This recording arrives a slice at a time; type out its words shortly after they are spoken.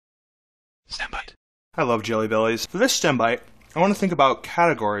I love Jelly Bellies. For this STEMbite, I want to think about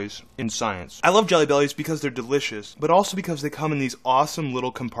categories in science. I love Jelly Bellies because they're delicious, but also because they come in these awesome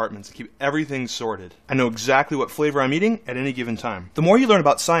little compartments that keep everything sorted. I know exactly what flavor I'm eating at any given time. The more you learn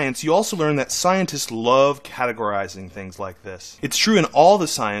about science, you also learn that scientists love categorizing things like this. It's true in all the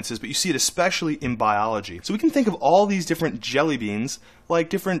sciences, but you see it especially in biology. So we can think of all these different jelly beans like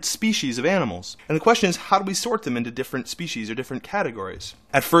different species of animals. And the question is, how do we sort them into different species or different categories?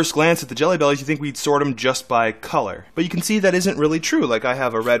 At first glance at the Jelly Bellies, you think we'd sort them just by color. But you can see that isn't really true. Like I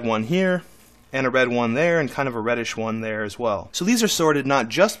have a red one here, and a red one there, and kind of a reddish one there as well. So these are sorted not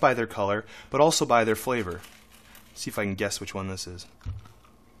just by their color, but also by their flavor. Let's see if I can guess which one this is.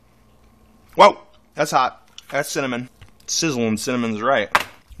 Whoa! That's hot. That's cinnamon. Sizzling cinnamon's right.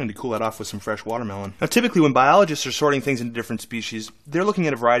 I'm going to cool that off with some fresh watermelon. Now typically when biologists are sorting things into different species, they're looking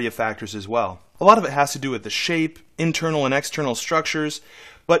at a variety of factors as well. A lot of it has to do with the shape, internal and external structures,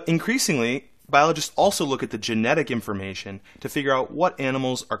 but increasingly, biologists also look at the genetic information to figure out what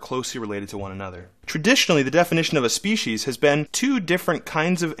animals are closely related to one another. Traditionally, the definition of a species has been two different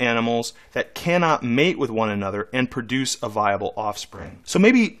kinds of animals that cannot mate with one another and produce a viable offspring. So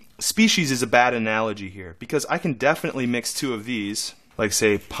maybe species is a bad analogy here, because I can definitely mix two of these, like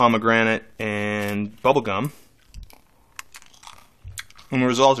say pomegranate and bubblegum, and the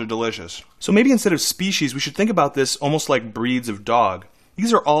results are delicious. So maybe instead of species, we should think about this almost like breeds of dog.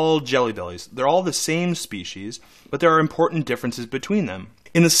 These are all Jelly Bellies. They're all the same species, but there are important differences between them.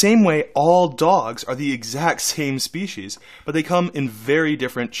 In the same way, all dogs are the exact same species, but they come in very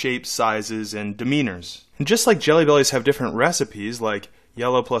different shapes, sizes, and demeanors. And just like Jelly Bellies have different recipes, like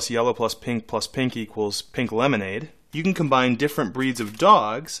yellow plus pink equals pink lemonade, you can combine different breeds of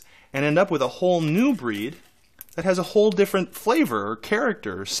dogs and end up with a whole new breed that has a whole different flavor or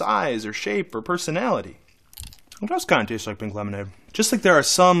character or size or shape or personality. It does kind of taste like pink lemonade. Just like there are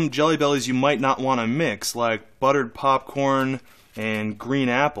some Jelly Bellies you might not want to mix, like buttered popcorn and green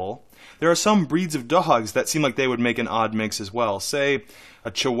apple, there are some breeds of dogs that seem like they would make an odd mix as well, say a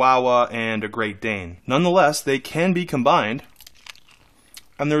Chihuahua and a Great Dane. Nonetheless, they can be combined,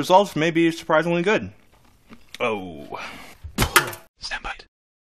 and the results may be surprisingly good. Oh.